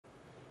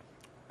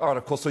All right,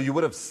 of course, so you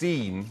would have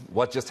seen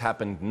what just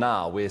happened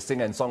now, where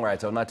singer and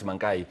songwriter Nathi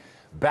Mankayi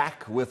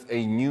back with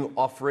a new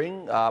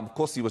offering. Of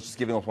course, he was just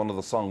giving us one of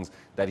the songs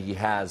that he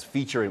has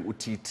featuring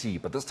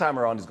UTT, but this time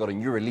around he's got a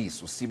new release,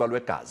 Usiba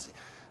Lwe Gazi.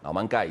 Now,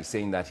 Mankayi is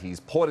saying that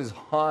he's poured his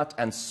heart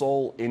and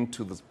soul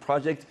into this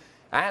project,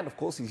 and of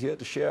course, he's here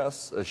to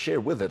share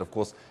with it, of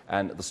course,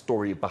 and the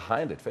story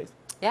behind it, Faith.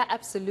 Yeah,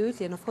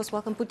 absolutely. And of course,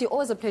 welcome, Puti.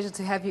 Always a pleasure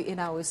to have you in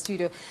our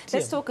studio.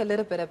 Let's talk a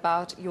little bit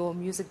about your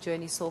music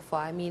journey so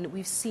far. I mean,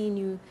 we've seen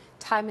you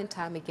time and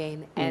time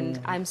again, and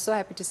I'm so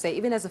happy to say,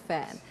 even as a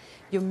fan,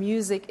 your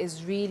music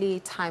is really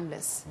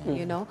timeless,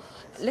 you know?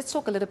 Let's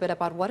talk a little bit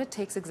about what it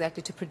takes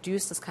exactly to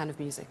produce this kind of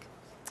music.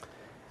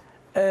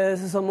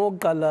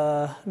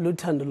 Sisamoqala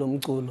luthando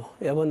lomculo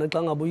yabona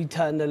xa ngabe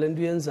uyithanda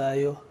lento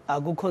uyenzayo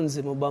akukho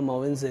nzima uba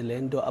mawenze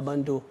lento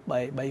abantu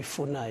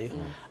bayifunayo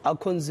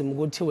akukho nzima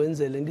ukuthi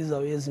wenze lento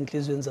izawuyenza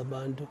inhliziyweni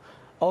zabantu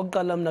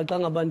oqala mina xa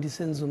ngaba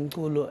ndisenza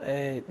umculo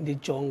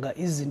ndijonga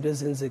izinto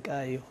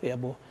ezenzekayo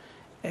yabo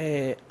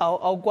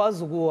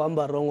awukwazi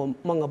ukuhamba wrong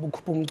mangabe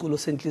ukhupha umculo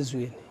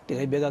senhliziyweni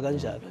ndingayibeka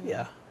kanjalo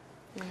yeah.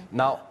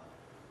 Now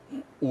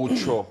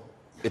ucho,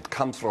 it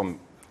comes from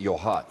your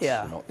heart,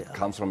 yeah, you know, yeah. It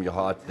comes from your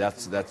heart.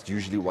 That's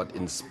usually what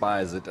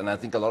inspires it. And I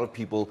think a lot of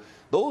people,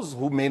 those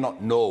who may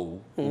not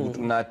know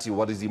Nathi,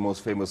 what is he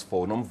most famous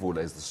for? Nomvula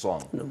is the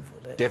song.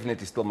 Nomvula.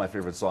 Definitely still my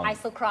favorite song. I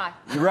still cry.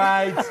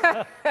 Right.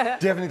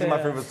 Definitely my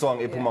favorite song.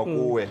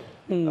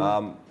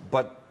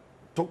 But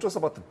talk to us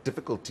about the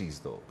difficulties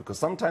though, because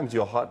sometimes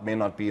your heart may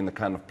not be in the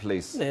kind of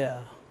place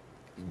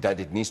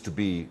that it needs to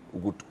be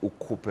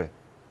ukupe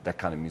that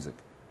kind of music.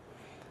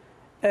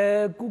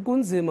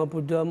 Kunzima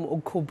bhutam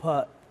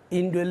ukukhupha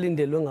into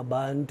elindelwe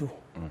ngabantu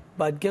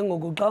but ke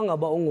ngoku xa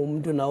ngaba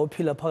ungumuntu nawe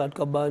uphila phakathi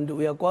kwabantu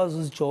uyakwazi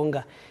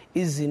uzijonga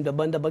izinto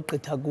abantu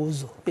abagqitha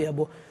kuzo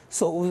yabo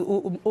so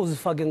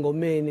uzifake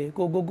engomeni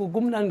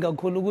kumnandi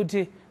kakhulu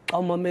ukuthi xa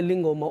umamela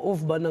ingoma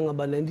uvubana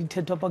ngaba le nto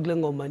ithethwa apha kule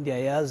ngoma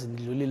ndiyayazi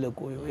ndidlulile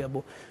kuyo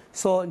yabo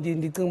so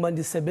ndicinga uba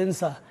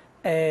ndisebenzisa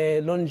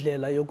loo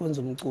ndlela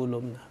yokwenza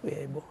umculo mna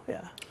uyaybo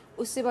yeah.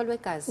 Usiba Lwe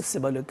Gazi.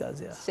 Usiba Lwe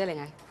Gazi, yeah. Sitshele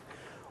ngayo.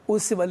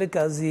 Usiba Lwe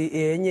Gazi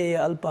enye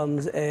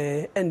ye-albums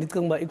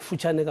endicinga uba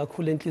ikufutshane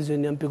kakhulu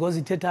entliziyweni yam because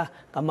ithetha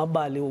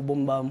ngamabali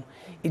ubomi bam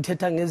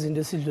ithetha ngezinto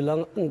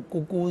esidlula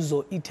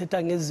kuzo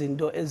ithetha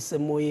ngezinto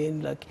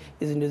ezisemoyeni like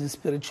izinto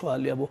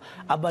ezi-spiritual yabo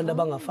abantu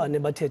abangafane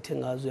bathethe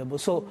ngazo yabo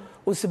so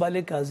Usiba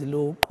Lwe Gazi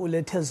lo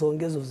ulethe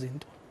zonke ezo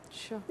zinto.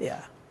 Sure.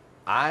 Yeah.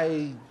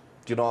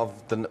 You know,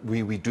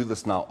 we do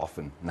this now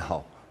often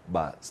now,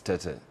 but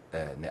sithethe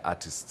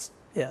ne-artists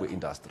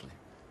kwi-industry.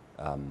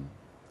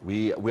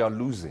 We are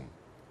losing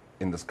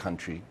in this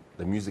country.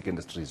 The music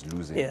industry is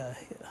losing. Yeah.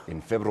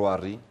 In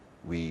February,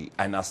 we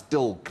are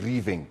still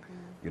grieving,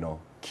 you know,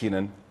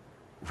 Keenan.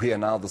 We are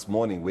now this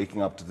morning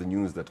waking up to the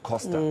news that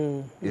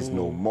Costa is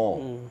no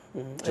more.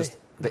 Just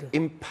the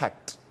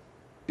impact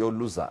you'll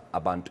lose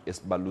abantu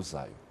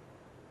esibaluzayo.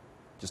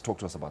 Just talk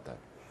to us about that.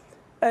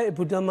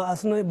 Bhutama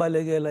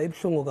asinoyibalekela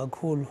ibhlungu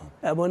kakhulu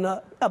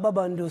yabona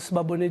ababantu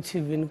sibabona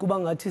eTV kuba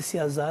ngathi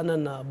siyazana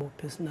nabo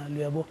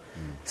personally yabo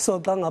so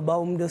xa ngaba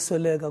umuntu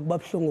esweleka kuba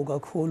bhlungu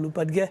kakhulu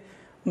but ke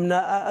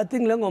mna I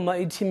think lengoma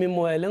ithimi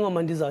moya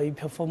lengoma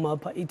ndizayiperform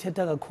apha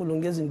ithetha kakhulu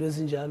ngezinto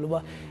ezinjalo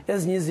ba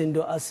ezinye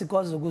izinto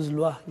asikwazi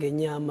ukuzilwa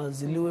ngenyama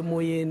ziliwe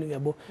emoyeni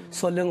yabo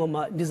so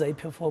lengoma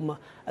ndizayiperforma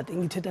I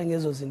think ithetha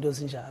ngezo zinto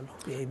ezinjalo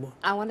yebo.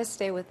 I want to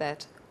stay with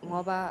that.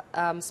 Ngoba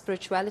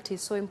spirituality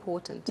is so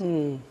important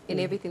in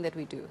everything that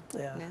we do.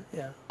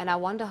 Yeah. And I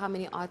wonder how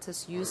many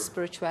artists use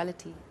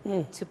spirituality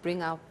to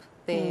bring up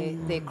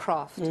their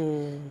craft.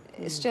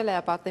 Still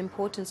about the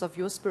importance of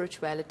your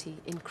spirituality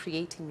in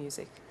creating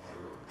music.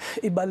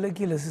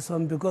 Ibalekile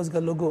siswami because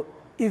kaloku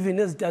even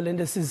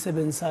ezitalente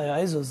esizisebenzisayo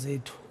ayizo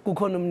zethu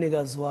kukhona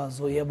umnikazi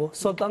wazo yebo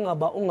so xa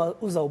ngaba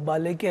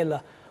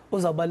uzawubalekela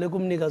uzabaleka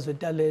umnikazi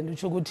wetalente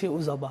utsho ukuthi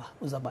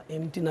uzaba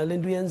empty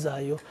nalento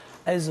uyenzayo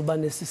ayizuba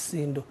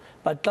nesisindo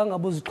but xa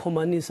ngabe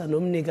uzixhumanisa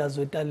nomnikazi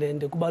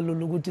wetalente kuba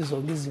lula ukuthi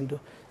zonke izinto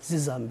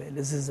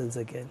zizambele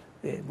zizenzekele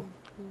yebo.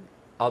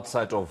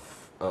 Outside of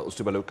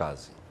Usiba Lwe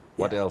Gazi,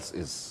 what else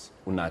is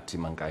Nathi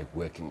Mankayi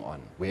working on?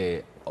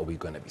 Where are we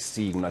going to be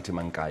seeing Nathi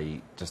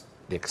Mankayi, just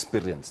the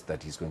experience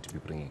that he's going to be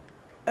bringing?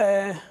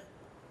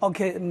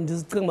 Okay,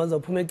 ndizicinga uba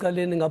ndizawuphuma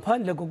ecaleni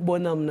ngaphandle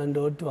kokubona mna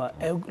ndodwa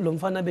lo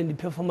mfana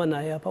bendiphefoma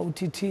naye apha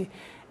uTT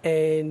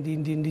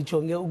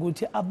ndijonge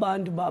ukuthi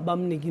abantu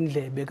bamnika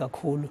indlebe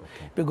kakhulu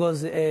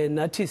because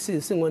nathi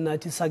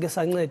singonathi sake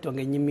sancedwa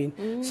ngenye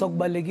imini so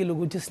kubalekile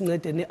ukuthi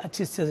sincede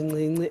ne-artists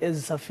ezincinci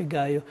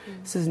ezisafikayo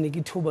sizinike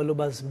ithuba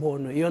loba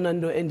zibonwe iyona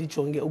nto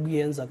endijonge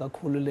ukuyenza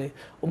kakhulu le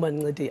uma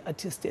ndincede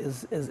i-artist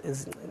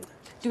ezincinci.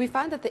 Do we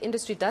find that the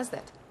industry does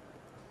that?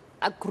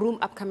 Groom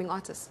upcoming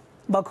artists?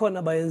 Bakhona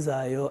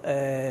abayenzayo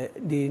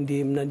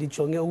mna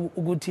ndijonge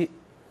ukuthi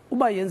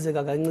uba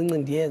yenzeka kancinci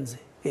ndiyenze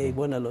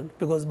ibona loo nto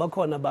because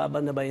bakhona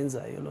abantu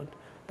abayenzayo loo nto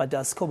but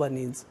asikho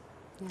baninzi.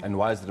 And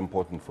why is it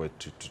important for it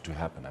to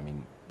happen? I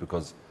mean,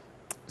 because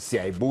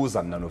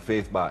siyayibuza mna no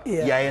Faith ba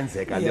Yeah.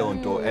 iyayenzeka leyo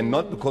nto, and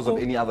not because of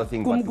any other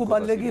thing but because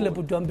kubalulekile of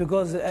bhuti wami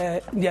because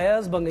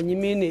ndiyayazi uba ngenye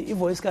imini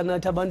ivoice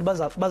kanathi abantu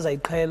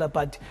bazayiqhela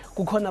but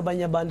kukhona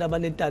abanye abantu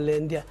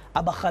abanetalente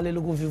abarhalela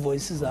ukuva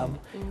iivoice zabo.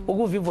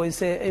 Ukuva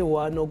ivoice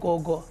eyi-one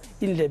okoko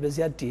iindlebe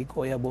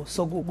ziyadikwa yabo,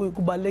 so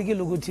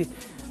kubalulekile ukuthi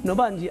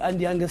noba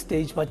andiyanga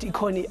stage but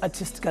ikhona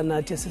i-artist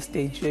kanathi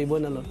esestage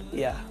uyayibona loo nto.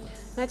 Yeah.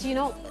 Nathi, you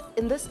know,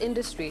 in this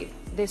industry,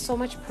 there's so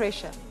much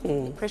pressure.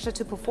 Pressure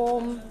to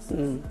perform,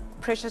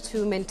 pressure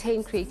to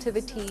maintain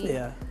creativity,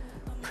 Yeah.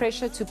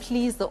 pressure to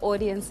please the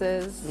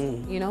audiences,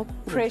 you know,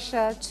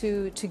 pressure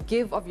to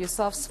give of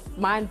yourself,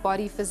 mind,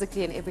 body,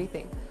 physically, and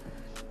everything.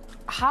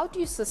 How do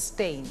you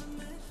sustain?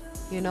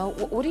 You know,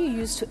 what do you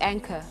use to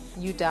anchor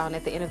you down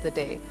at the end of the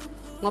day?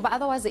 Well, but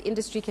otherwise the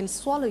industry can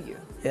swallow you.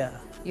 Yeah.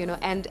 You know,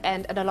 and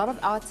a lot of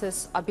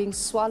artists are being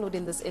swallowed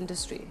in this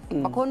industry.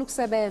 You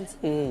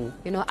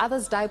know,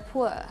 others die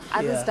poor,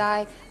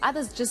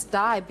 others just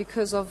die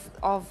because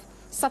of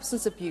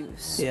substance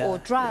abuse or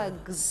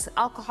drugs,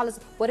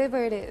 alcoholism,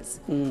 whatever it is.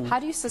 How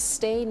do you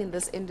sustain in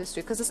this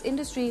industry? Because this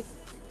industry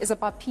is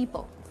about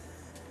people.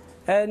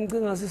 And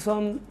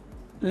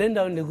le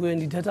ndawo ndikuyo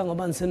ndithetha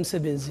ngoba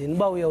ndisemsebenzini.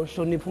 Uba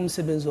uyawuhlonipha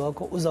umsebenzi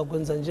wakho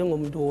uzakwenza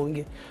njengomntu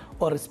wonke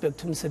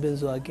orespect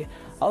umsebenzi wakhe.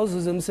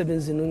 Awuzuze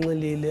emsebenzini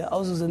unxilile,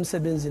 awuzuze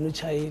emsebenzini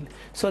utshayile.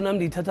 So nam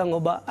ndiyithatha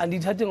ngoba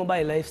andiyithathi ngoba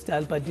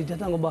yi-lifestyle but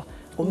ndiyithatha ngoba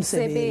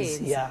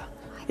ngumsebenzi. Yeah.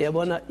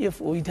 Yabona,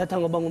 if uyithatha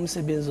ngoba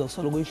ngumsebenzi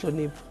wasoloko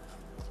uyihlonipha.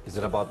 Is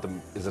it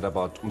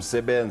about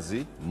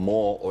umsebenzi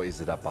more, or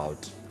is it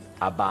about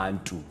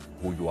abantu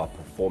who you are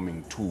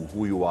performing to,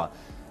 who you are?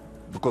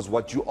 Because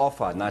what you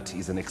offer, Nathi,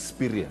 is an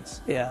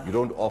experience. Yeah. You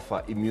don't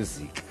offer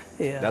music.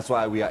 Yeah. That's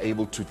why we are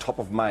able to, top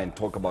of mind,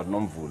 talk about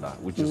Nomvula,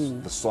 which is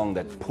the song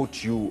that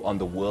put you on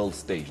the world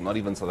stage, not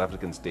even South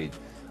African stage.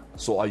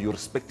 So are you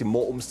respecting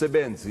more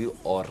umsebenzi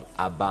or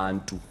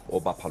abantu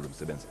obaphala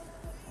umsebenzi?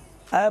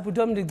 Bhuti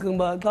wami ndicinga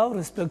uba xa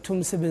urespecta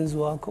umsebenzi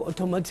wakho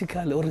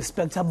automatically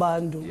urespecta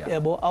abantu.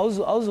 Yabo,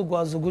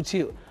 awuzukwazi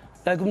ukuthi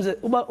like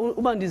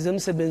uba ndize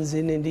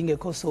emsebenzini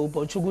ndingekho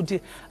sober utsho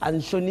ukuthi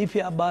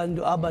andihloniphi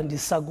abantu aba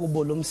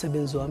ndisakubo lo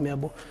msebenzi wami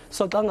yabo.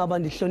 So xa ngaba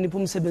ndihlonipha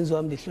umsebenzi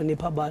wami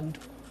ndihlonipha abantu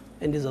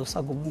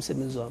endizawusakubo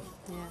umsebenzi wami.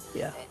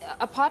 Yeah.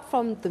 Apart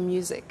from the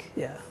music,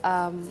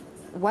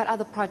 what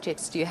other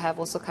projects do you have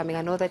also coming?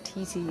 I know that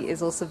TT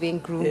is also being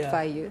groomed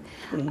by you.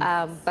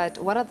 But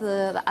what are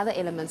the other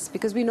elements?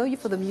 Because we know you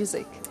for the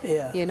music.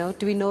 Yeah. You know,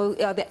 do we know,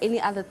 are there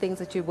any other things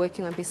that you're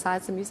working on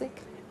besides the music?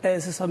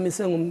 Sisami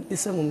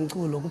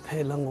isengumculo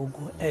kuphela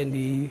ngoku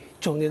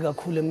andijonge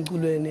kakhulu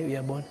emculweni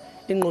uyabona.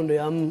 Ingqondo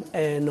yam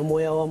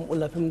nomoya wam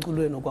ulapha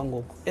emculweni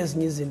okwangoku.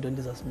 Ezinye izinto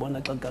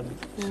ndizasibona xa kuhambile.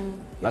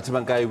 Nathi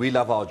Mankayi, we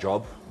love our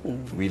job.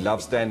 We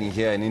love standing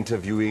here and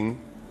interviewing.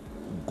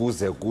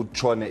 Kuze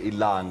kutshone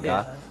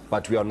ilanga,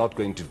 but we are not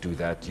going to do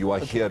that. You are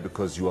here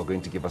because you are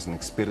going to give us an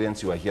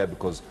experience. You are here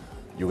because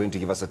you're going to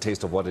give us a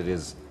taste of what it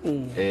is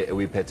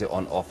we put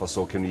on offer.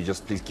 So can we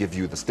just please give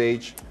you the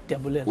stage?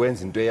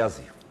 When's in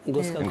Ntoyazi?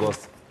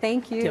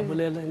 Thank you.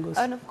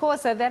 And of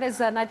course, that is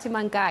Nathi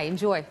Mankayi.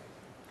 Enjoy.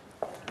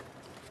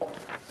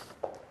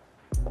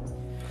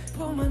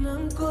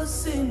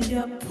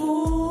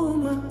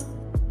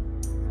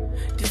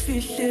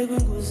 Ndifihle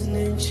kwengozi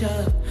nentsha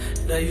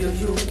nayo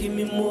yonke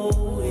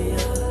imimoya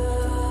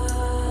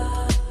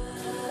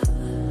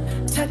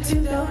thatha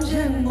indawo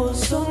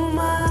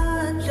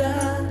njengosomandla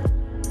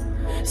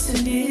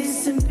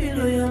sindisa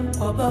impilo yam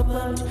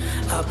kwababantu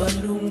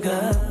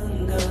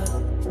abalunganga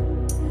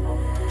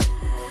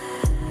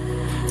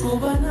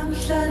kuba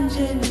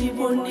namhlanje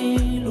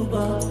ndibonile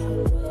uba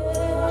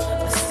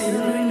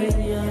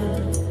asilwini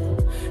yam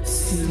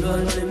silwa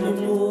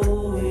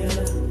nemimoya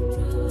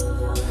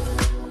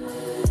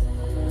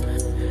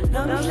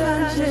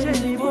namhlanje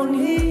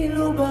ndibonile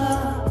uba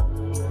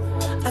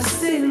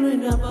asilwe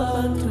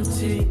nabantu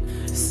thi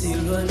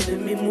silwa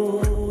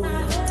nemimoya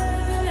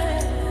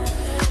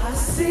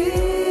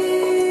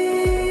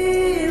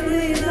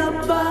asilwe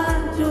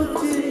nabantu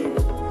thi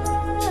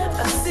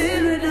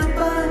asilwe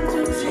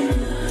nabantu thi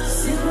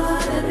silwa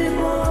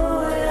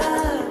nemimoya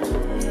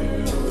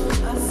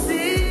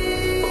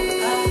asilwe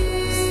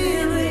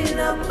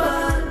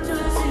nabantu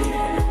thi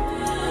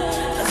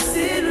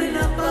asilwe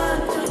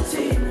nabantu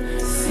thi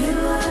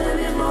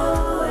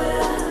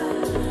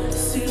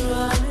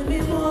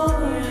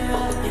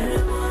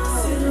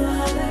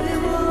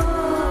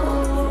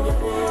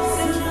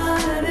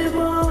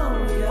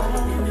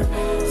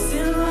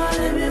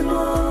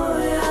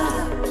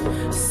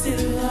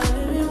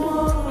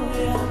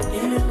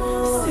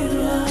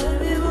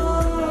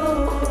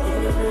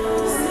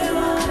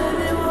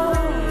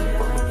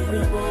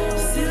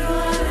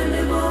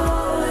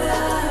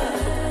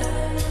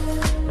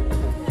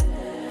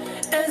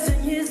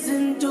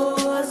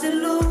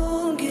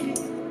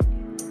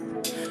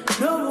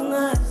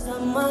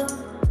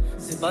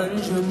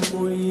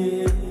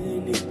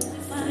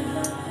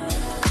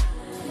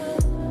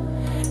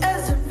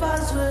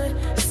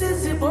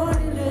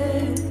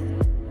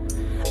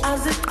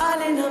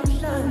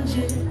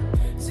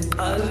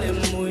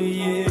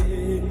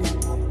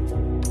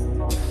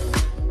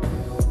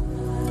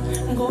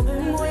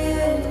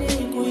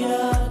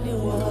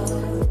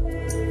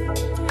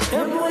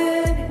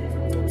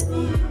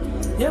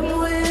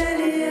emoyeni